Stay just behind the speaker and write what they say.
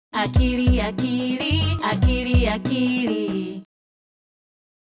Akili, Akili, Akili, Akili.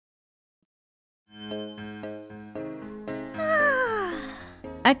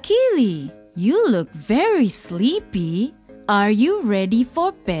 Akili, you look very sleepy. Are you ready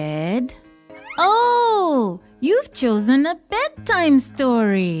for bed? Oh, you've chosen a bedtime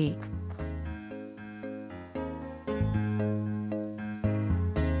story.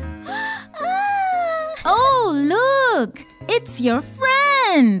 Oh, look! It's your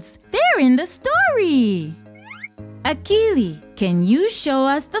friends! They're in the story! Akili, can you show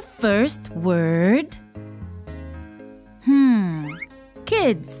us the first word?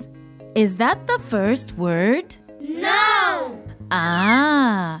 Kids, is that the first word? No!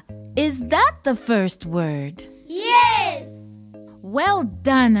 Ah, is that the first word? Yes! Well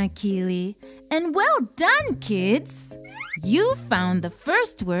done, Akili. And well done, kids. You found the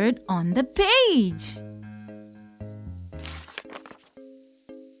first word on the page.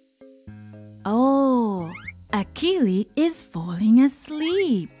 Oh, Akili is falling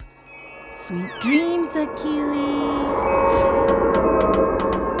asleep. Sweet dreams, Akili.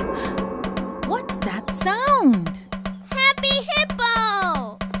 What's that sound? Happy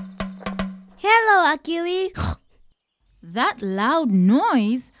Hippo! Hello, Akili. That loud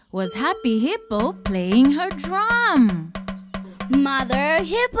noise was Happy Hippo playing her drum. Mother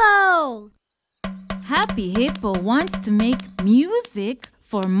Hippo! Happy Hippo wants to make music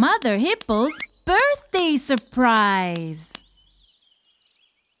for Mother Hippo's birthday surprise.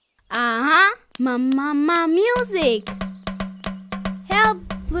 Mama music. Help,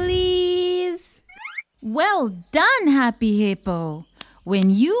 please. Well done, Happy Hippo. When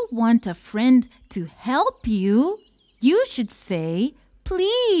you want a friend to help you, you should say,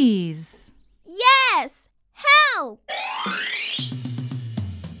 please. Yes, help.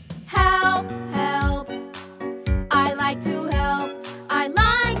 Help, help. I like to help. I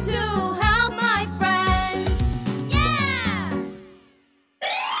like to help my friends. Yeah!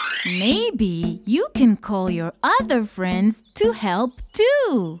 Maybe you can call your other friends to help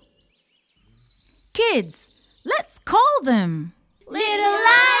too. Kids, let's call them. Little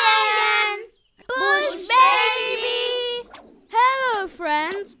Lion! Bush Baby! Hello,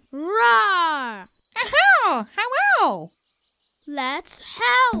 friends. Roar! Hello, hello. Let's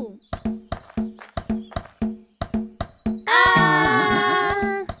help.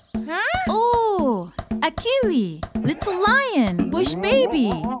 Oh, Akili, Little Lion, Bush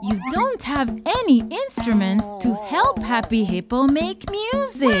Baby, you don't have any instruments to help Happy Hippo make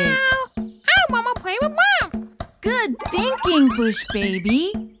music. I want to play with Mom. Good thinking, Bush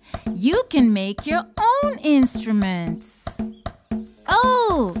Baby. You can make your own instruments.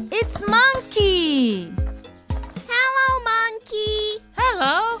 Oh, it's Monkey. Hello, Monkey.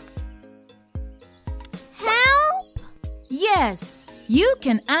 Hello. Help? Yes, you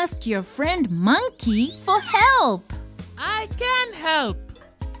can ask your friend Monkey for help. I can help.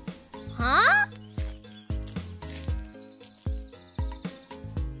 Huh?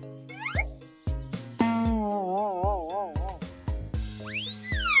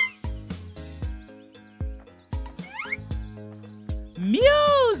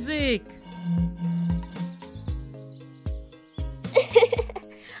 Music.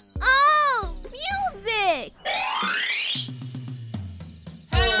 Oh, music!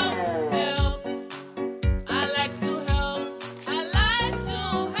 Help, help. I like to help. I like to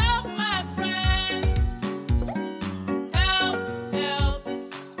help my friends. Help, help.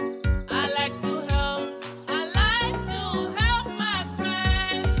 I like to help. I like to help my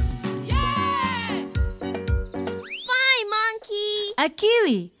friends. Yeah! Fine, Monkey.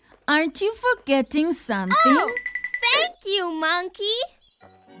 Akili, aren't you forgetting something? Oh, thank you, Monkey.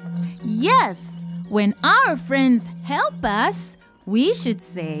 Yes, when our friends help us, we should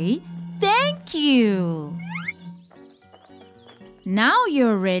say thank you. Now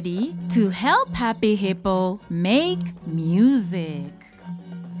you're ready to help Happy Hippo make music.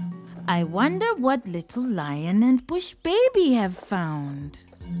 I wonder what Little Lion and Bush Baby have found.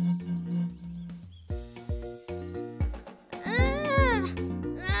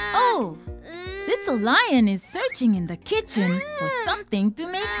 Oh, Little Lion is searching in the kitchen for something to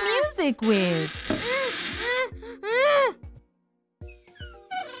make music with.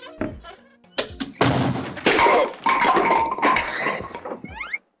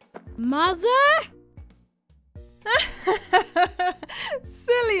 Mother?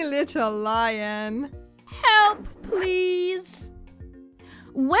 Silly little lion. Help, please.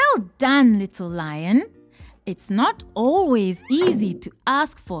 Well done, Little Lion. It's not always easy to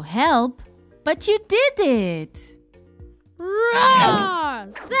ask for help, but you did it. Roar!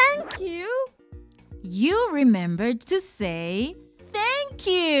 Thank you. You remembered to say thank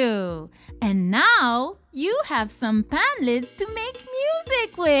Thank you. And now you have some pan lids to make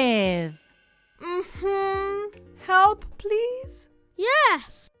music with. Help, please?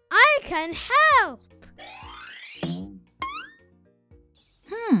 Yes, I can help.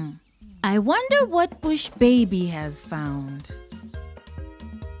 I wonder what Bush Baby has found.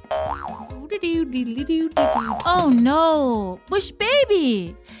 Oh no! Bush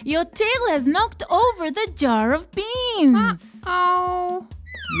Baby! Your tail has knocked over the jar of beans. Oh.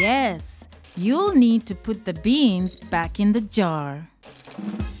 Yes, you'll need to put the beans back in the jar.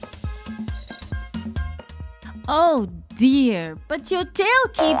 Oh dear, but your tail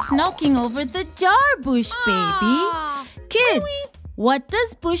keeps knocking over the jar, Bush Baby. Kids, what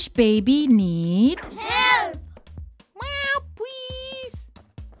does Bush Baby need? Help! Wow, please.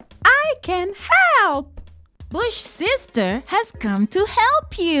 I can help! Bush Sister has come to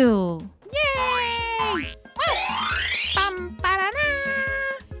help you. Yay! Bum, ba-da-da.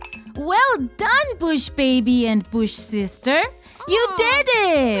 Well done, Bush Baby and Bush Sister. You did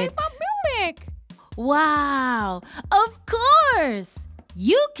it! Music. Wow! Of course!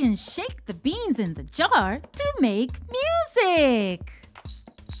 You can shake the beans in the jar to make music.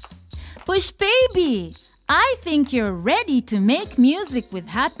 Bush Baby, I think you're ready to make music with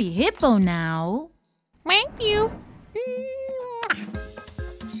Happy Hippo now. Thank you.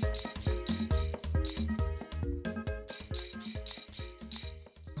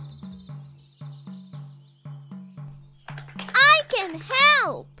 I can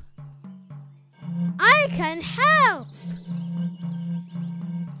help. I can help.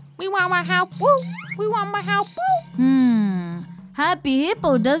 We want my help. Woo. We want my help. Woo. Happy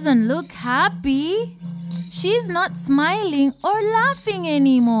Hippo doesn't look happy. She's not smiling or laughing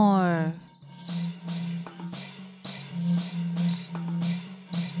anymore.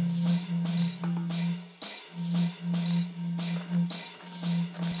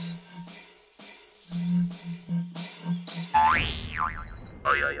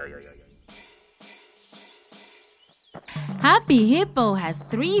 Happy Hippo has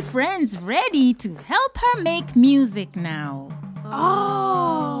 3 friends ready to help her make music now.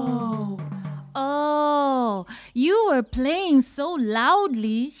 Oh, you were playing so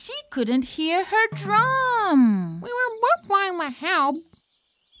loudly she couldn't hear her drum. We were both wanting my help.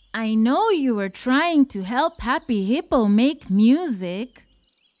 I know you were trying to help Happy Hippo make music,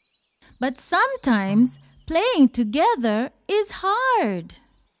 but sometimes playing together is hard.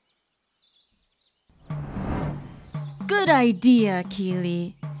 Good idea,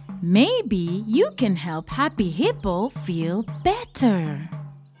 Akili. Maybe you can help Happy Hippo feel better.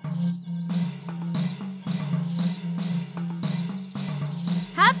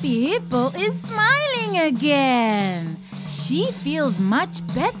 Happy Hippo is smiling again. She feels much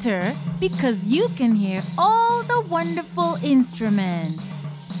better because you can hear all the wonderful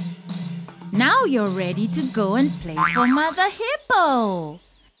instruments. Now you're ready to go and play for Mother Hippo.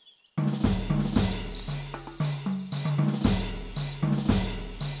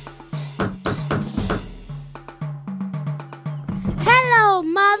 Hello,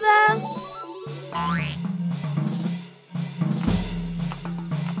 Mother.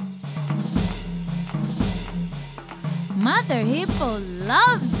 Mother Hippo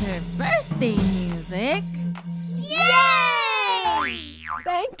loves her birthday music. Yay!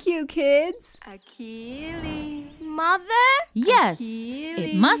 Thank you, kids. Akili. Mother, Yes,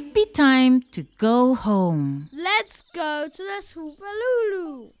 it must be time to go home. let's go to the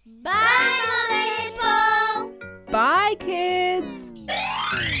Swoopalulu. Bye, Mother Hippo. Bye, kids.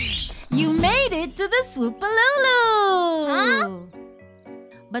 You made it to the Swoopalulu! Huh?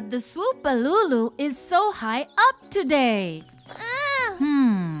 But the Swoopalulu is so high up today.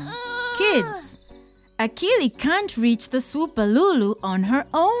 Kids, Akili can't reach the Swoopalulu on her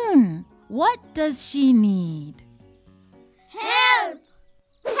own. What does she need? Help!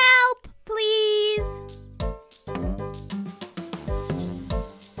 Help, please.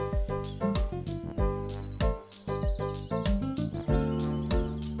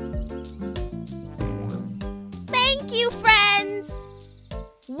 Thank you, friends.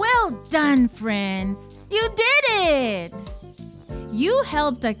 Well done, friends. You did it! You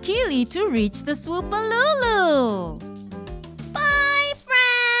helped Akili to reach the Swoopalulu. Bye,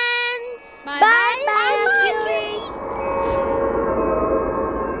 friends. Bye,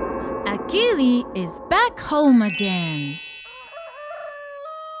 Akili is back home again.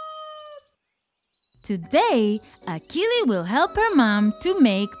 Today, Akili will help her mom to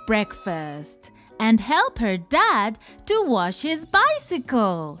make breakfast and help her dad to wash his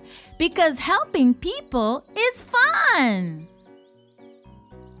bicycle because helping people is fun.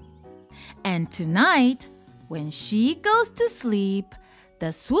 And tonight, when she goes to sleep, the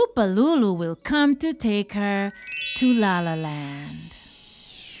Swoopalulu will come to take her to Lala Land.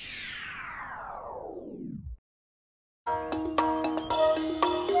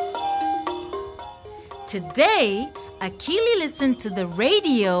 Today, Akili listened to the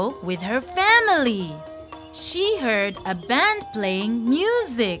radio with her family. She heard a band playing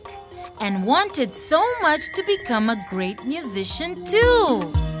music and wanted so much to become a great musician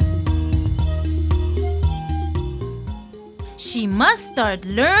too. She must start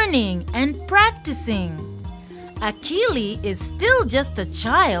learning and practicing. Akili is still just a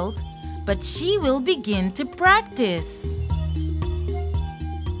child, but she will begin to practice.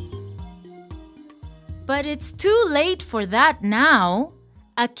 But it's too late for that now.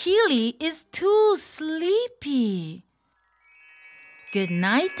 Akili is too sleepy. Good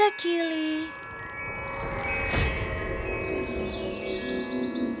night, Akili.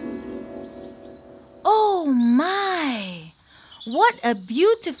 Oh my! What a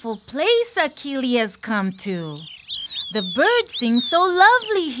beautiful place Akili has come to. The birds sing so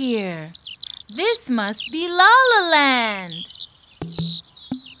lovely here. This must be Lala Land.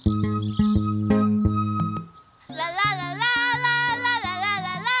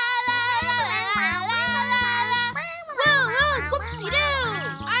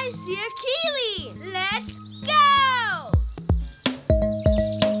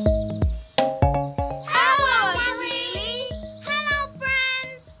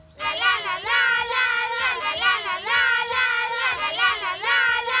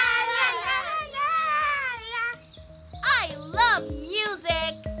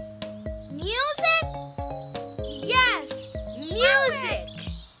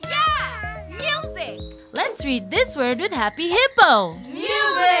 Let's read this word with Happy Hippo.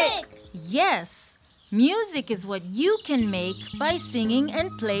 Music! Yes, music is what you can make by singing and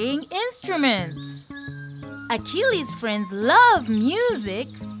playing instruments. Akili's friends love music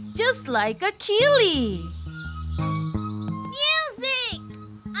just like Akili. Music!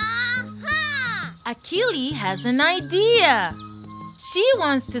 Aha! Akili has an idea. She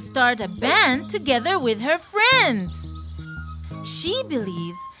wants to start a band together with her friends. She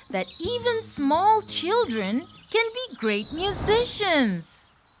believes that even small children can be great musicians.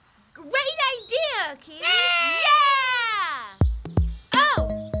 Great idea, Akili! Yeah!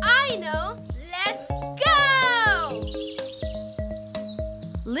 Oh, I know! Let's go!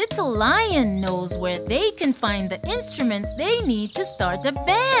 Little Lion knows where they can find the instruments they need to start a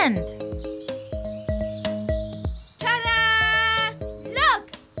band. Ta-da!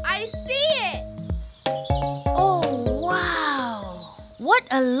 Look! I see it! Oh, wow! What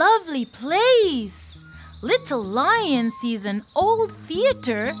a lovely place! Little Lion sees an old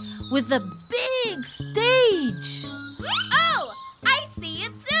theater with a big stage. Oh! I see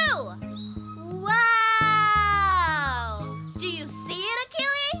it too! Wow! Do you see it,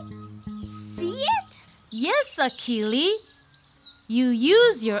 Akili? See it? Yes, Akili. You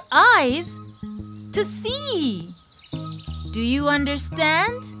use your eyes to see. Do you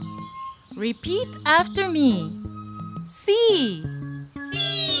understand? Repeat after me. See.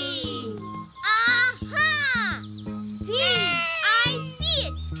 See! Aha! See! I see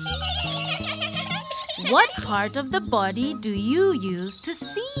it! What part of the body do you use to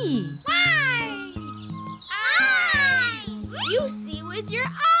see? Eyes! Eyes! You see with your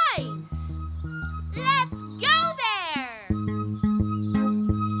eyes. Let's go there!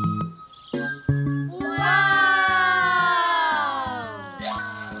 Wow!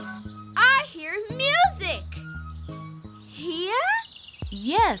 I hear music. Here?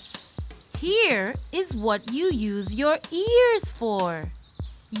 Yes. Here is what you use your ears for.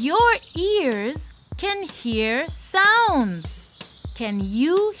 Your ears can hear sounds. Can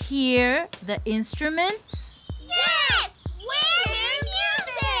you hear the instruments? Yes! We hear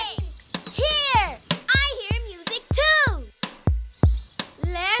music! Here! I hear music too!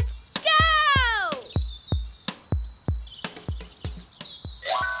 Let's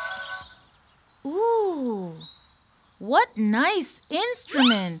go! Ooh, what nice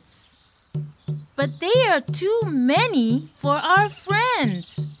instruments! But they are too many for our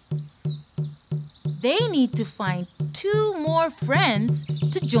friends. They need to find 2 more friends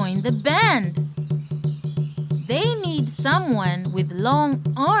to join the band. They need someone with long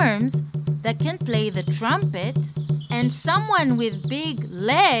arms that can play the trumpet and someone with big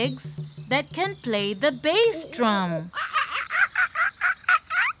legs that can play the bass drum.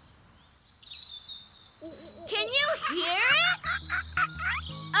 Can you hear it?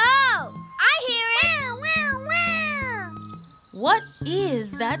 Oh, I hear it! What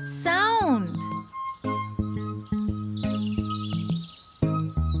is that sound?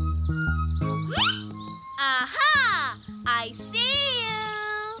 Aha! I see you!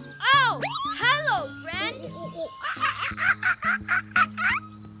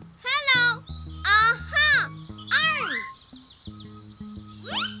 Hello. Aha! Arms.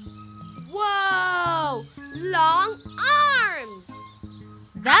 Whoa! Long arms.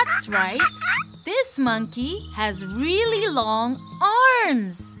 That's right. This monkey has really long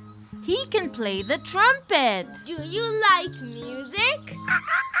arms. He can play the trumpet. Do you like music?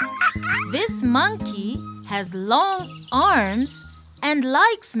 This monkey has long arms and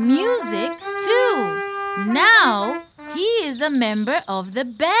likes music too. Now he is a member of the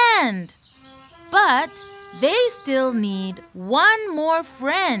band. But they still need one more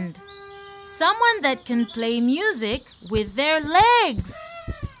friend. Someone that can play music with their legs.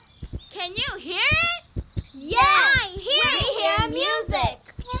 Can you hear it? Yes, we hear music.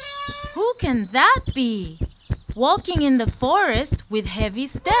 Who can that be? Walking in the forest with heavy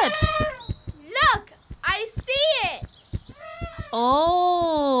steps. Look, I see it.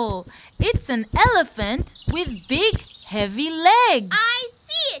 Oh, it's an elephant with big, heavy legs. I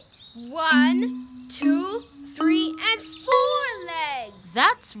see it. 1, 2, 3, and 4 legs.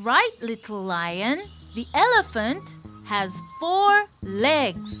 That's right, little lion. The elephant has 4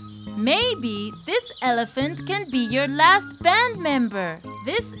 legs. Maybe this elephant can be your last band member.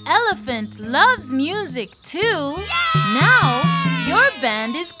 This elephant loves music too. Yay! Now your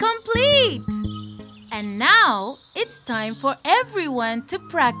band is complete. And now it's time for everyone to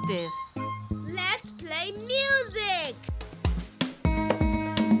practice. Let's play music.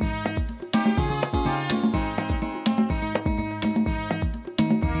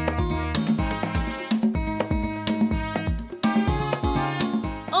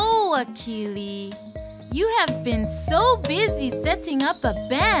 Oh, Akili, you have been so busy setting up a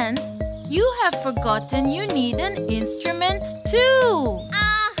band, you have forgotten you need an instrument too.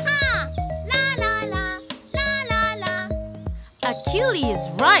 Aha! La la la, la la la. Akili is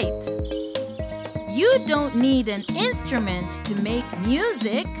right. You don't need an instrument to make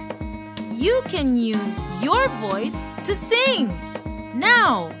music. You can use your voice to sing.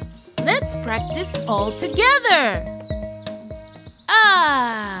 Now, let's practice all together.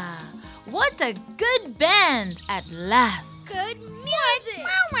 Ah, what a good band at last. Good music.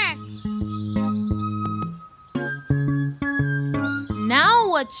 Now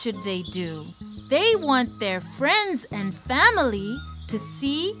what should they do? They want their friends and family to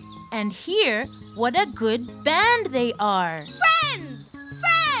see and hear what a good band they are. Friends!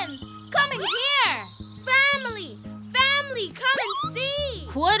 Friends! Come in here! Family! Family, come and see!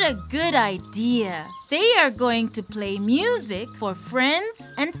 What a good idea. They are going to play music for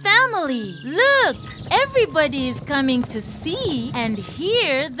friends and family. Look, everybody is coming to see and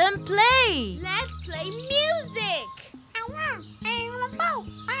hear them play. Let's play music!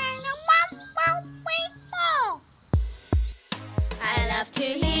 I love to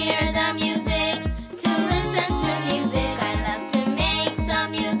hear the music, to listen to music. I love to make some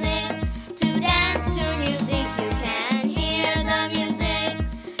music, to dance to music. You can hear the music,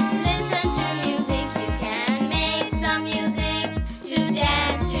 listen to music. You can make some music, to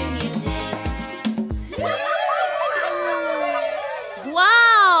dance to music.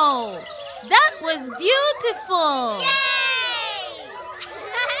 Wow! That was beautiful! Yay!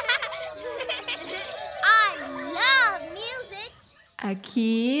 I love music.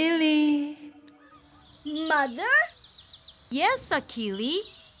 Akili. Mother? Yes, Akili.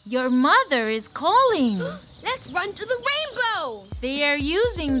 Your mother is calling. Let's run to the rainbow. They are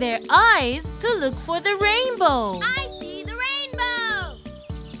using their eyes to look for the rainbow. I see the rainbow.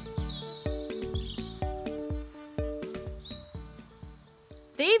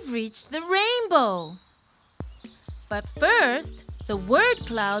 They've reached the rainbow. But first, the word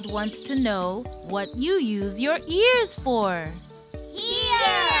cloud wants to know what you use your ears for.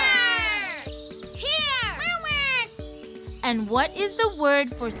 Here. Here. And what is the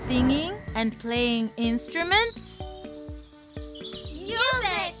word for singing and playing instruments?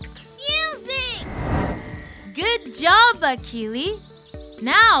 Music. Music. Good job, Akili.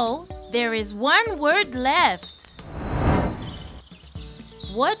 Now, there is one word left.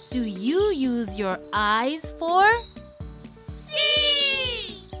 What do you use your eyes for?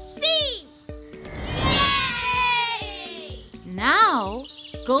 See. See. Yay! Now,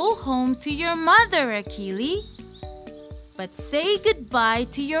 go home to your mother, Akili. But say goodbye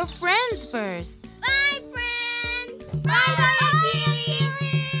to your friends first. Bye, friends. Bye, Akili.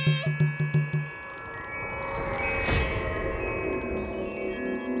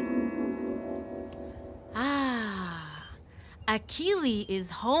 Akili is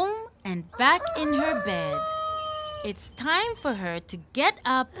home and back in her bed. It's time for her to get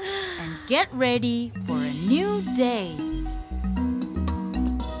up and get ready for a new day.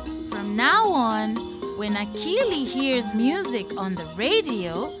 From now on, When Akili hears music on the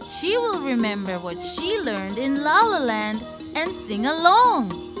radio, she will remember what she learned in Lala Land and sing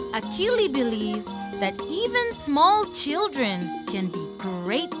along. Akili believes that even small children can be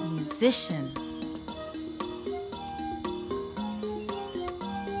great musicians.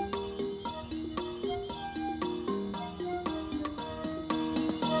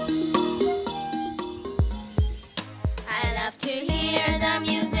 I love to hear the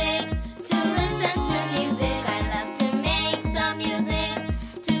music, to listen to music. I love to make some music,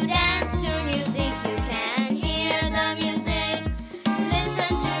 to dance to music. You can hear the music,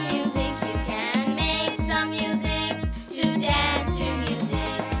 listen to music. You can make some music, to dance to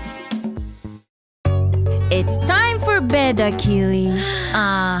music. It's time for bed, Akili.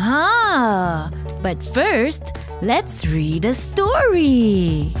 Aha! But first, let's read a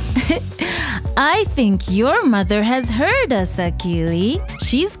story. I think your mother has heard us, Akili.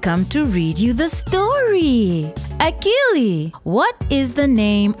 She's come to read you the story. Akili, what is the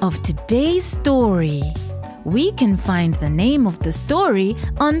name of today's story? We can find the name of the story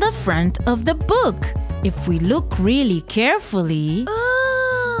on the front of the book. If we look really carefully,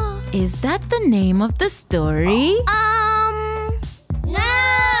 is that the name of the story?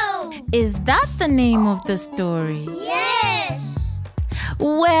 No! Is that the name of the story? Yes!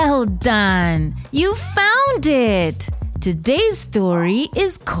 Well done! You found it! Today's story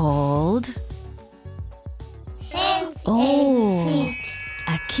is called... Oh,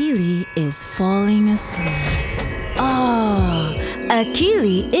 Akili is falling asleep. Oh,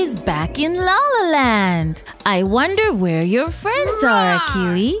 Akili is back in Lala Land. I wonder where your friends are,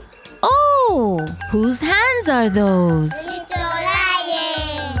 Akili. Oh, whose hands are those? Little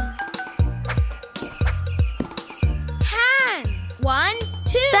lion! Hands. 1,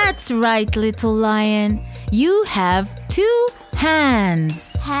 2. That's right, little lion. You have 2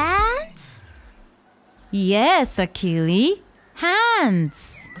 hands. Hands? Yes, Akili.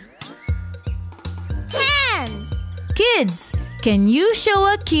 Hands. Hands. Kids, can you show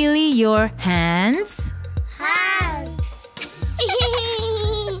Akili your hands? Hands!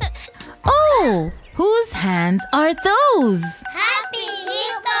 Oh, whose hands are those? Happy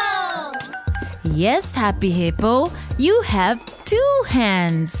Hippo! Yes, Happy Hippo, you have 2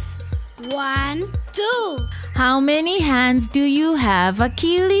 hands. 1, 2. How many hands do you have,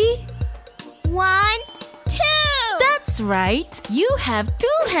 Akili? 1, 2. That's right, you have 2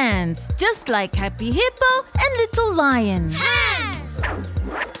 hands, just like Happy Hippo and Little Lion. Hands.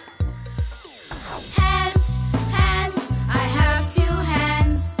 Hands, hands. I have 2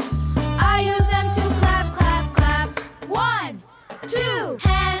 hands. I use them to clap, clap, clap. 1, 2.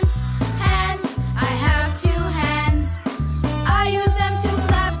 Hands, hands. I have 2 hands. I use them to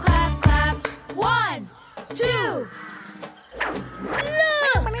clap, clap, clap. 1, 2.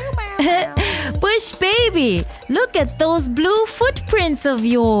 Bush baby, look at those blue footprints of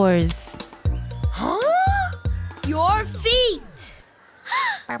yours. Huh? Your feet.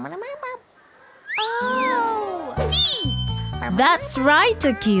 Oh, feet. That's right,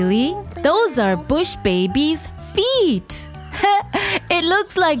 Akili. Those are Bush baby's feet. It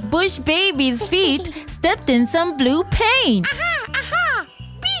looks like Bush baby's feet stepped in some blue paint. Aha!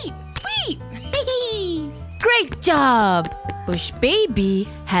 Feet, feet. Great job! Bush baby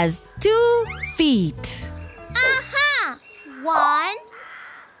has 2 feet. Aha! 1,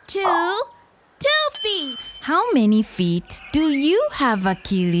 2, 2 feet. How many feet do you have,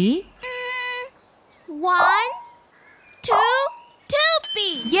 Akili? 1, 2, 2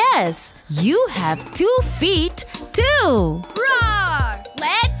 feet. Yes, you have 2 feet too. Roar!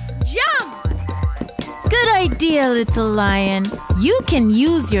 Let's jump. Good idea, little lion. You can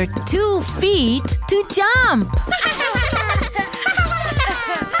use your 2 feet to jump.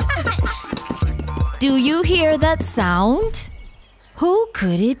 Do you hear that sound? Who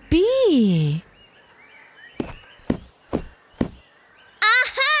could it be?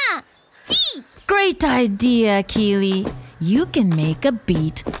 Aha! Feet. Great idea, Akili. You can make a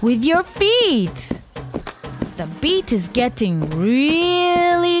beat with your feet. The beat is getting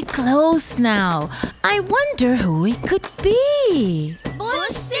really close now. I wonder who it could be.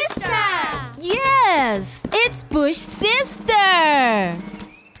 Bush sister. Yes, it's Bush sister.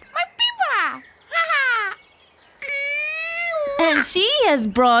 My pipa. And she has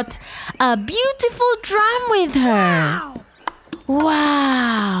brought a beautiful drum with her.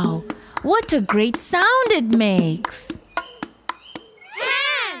 Wow, what a great sound it makes.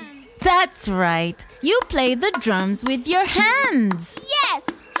 Hands. That's right. You play the drums with your hands. Yes,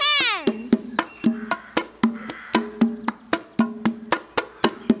 hands.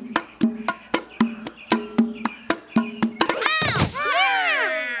 Ow.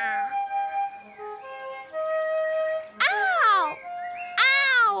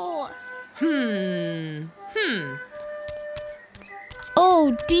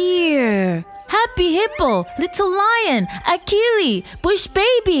 Happy Hippo, Little Lion, Akili, Bush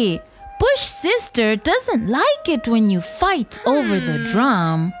Baby. Bush Sister doesn't like it when you fight over the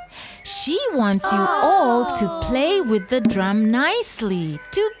drum. She wants you all to play with the drum nicely,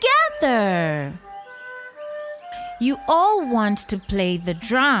 together. You all want to play the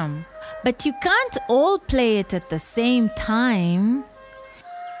drum, but you can't all play it at the same time.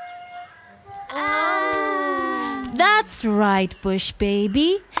 That's right, Bush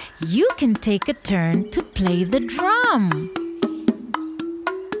Baby. You can take a turn to play the drum.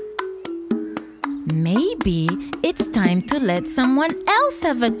 Maybe it's time to let someone else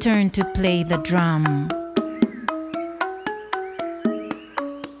have a turn to play the drum.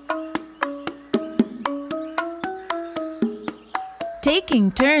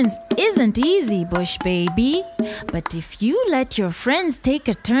 Taking turns isn't easy, Bush Baby. But if you let your friends take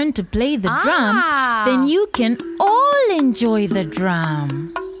a turn to play the drum, then you can all enjoy the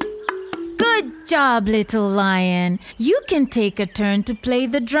drum. Good job, Little Lion. You can take a turn to play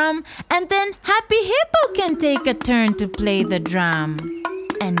the drum, and then Happy Hippo can take a turn to play the drum.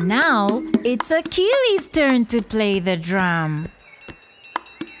 And now it's Akili's turn to play the drum.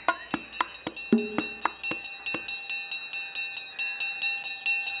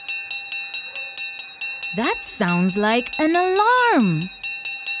 That sounds like an alarm.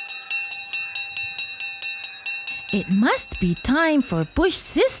 It must be time for Bush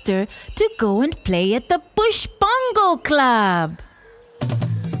Sister to go and play at the Bush Bongo Club.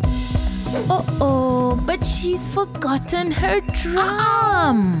 Uh-oh, but she's forgotten her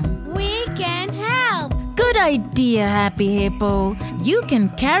drum. We can help. Good idea, Happy Hippo. You can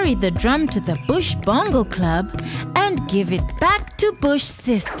carry the drum to the Bush Bongo Club and give it back to Bush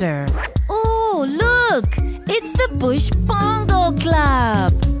Sister. Oh, look! It's the Bush Bongo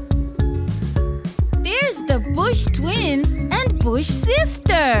Club. There's the Bush Twins and Bush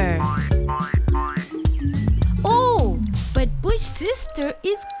Sister. Oh, but Bush Sister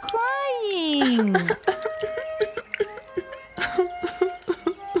is crying.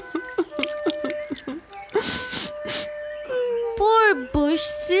 Poor Bush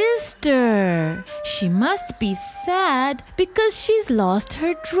Sister. She must be sad because she's lost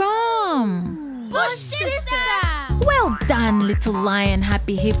her drum. Bush Sister! Well done, Little Lion,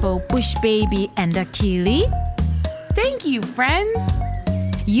 Happy Hippo, Bush Baby, and Akili. Thank you, friends.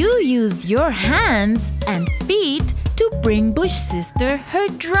 You used your hands and feet to bring Bush Sister her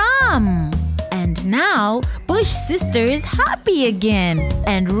drum. And now Bush Sister is happy again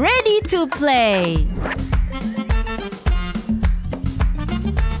and ready to play.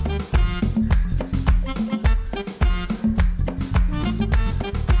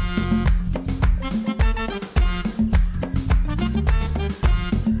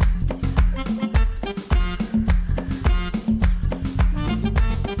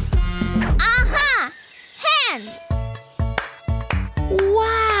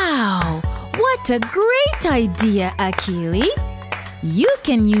 Wow! What a great idea, Akili! You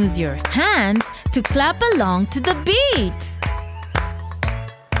can use your hands to clap along to the beat.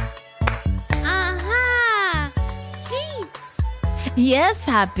 Feet. Yes,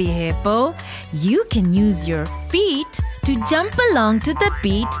 Happy Hippo. You can use your feet to jump along to the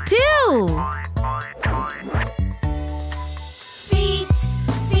beat too. Feet,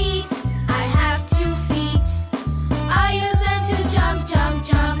 feet, I have 2 feet. I use them to jump, jump,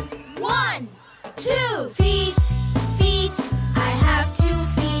 jump. 1, 2. Feet, feet, I have 2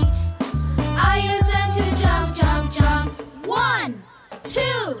 feet. I use them to jump, jump, jump. 1,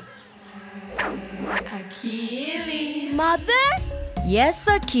 2. Akili. Mother? Yes,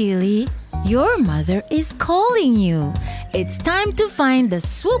 Akili. Your mother is calling you. It's time to find the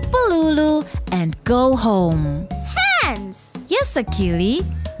Swoopalulu and go home. Hands. Yes, Akili.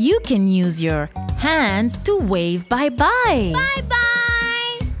 You can use your hands to wave bye-bye.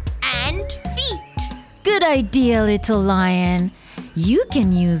 Bye-bye. And feet. Good idea, Little Lion. You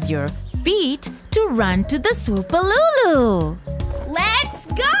can use your feet to run to the Swoopalulu. Let's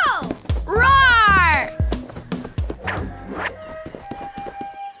go. Roar.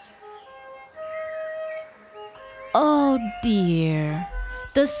 Oh dear.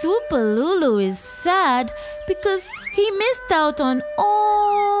 The Swoopalulu is sad because he missed out on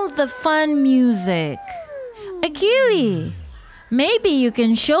all the fun music. Akili, maybe you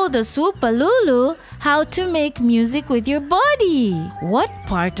can show the Swoopalulu how to make music with your body. What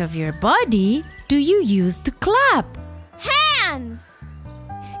part of your body do you use to clap? Hands.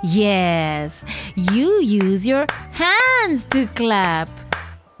 Yes, you use your hands to clap.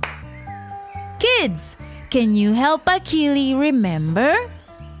 Kids, can you help Akili remember?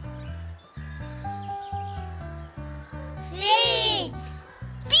 Feet.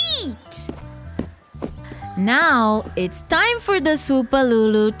 Feet. Now it's time for the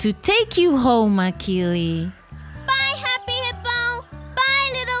Swoopalulu to take you home, Akili. Bye, Happy Hippo.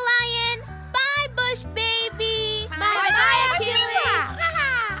 Bye, Little Lion. Bye, Bush Baby. Bye-bye, Akili.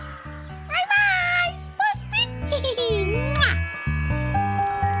 Bye-bye.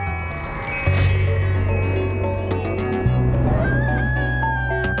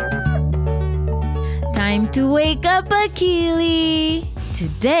 Time to wake up, Akili.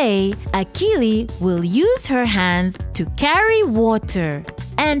 Today, Akili will use her hands to carry water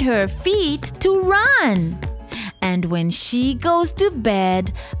and her feet to run. And when she goes to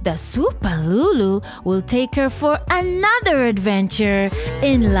bed, the Swoopalulu will take her for another adventure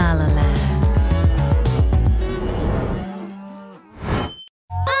in Lala Land.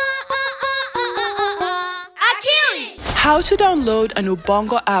 Akili! How to download an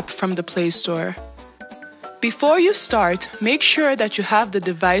Ubongo app from the Play Store. Before you start, make sure that you have the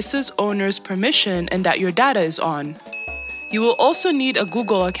device's owner's permission and that your data is on. You will also need a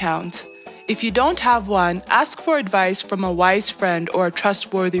Google account. If you don't have one, ask for advice from a wise friend or a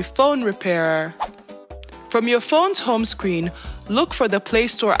trustworthy phone repairer. From your phone's home screen, look for the Play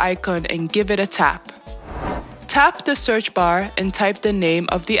Store icon and give it a tap. Tap the search bar and type the name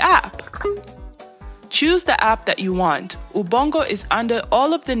of the app. Choose the app that you want. Ubongo is under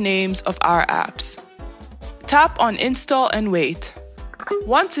all of the names of our apps. Tap on Install and wait.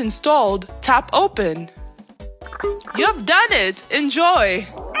 Once installed, tap Open. You've done it! Enjoy!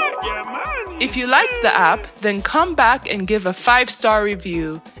 If you like the app, then come back and give a 5-star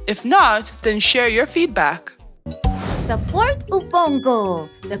review. If not, then share your feedback. Support Ubongo,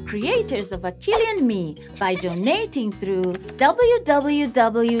 the creators of Akili and Me, by donating through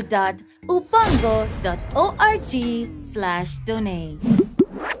www.ubongo.org/donate.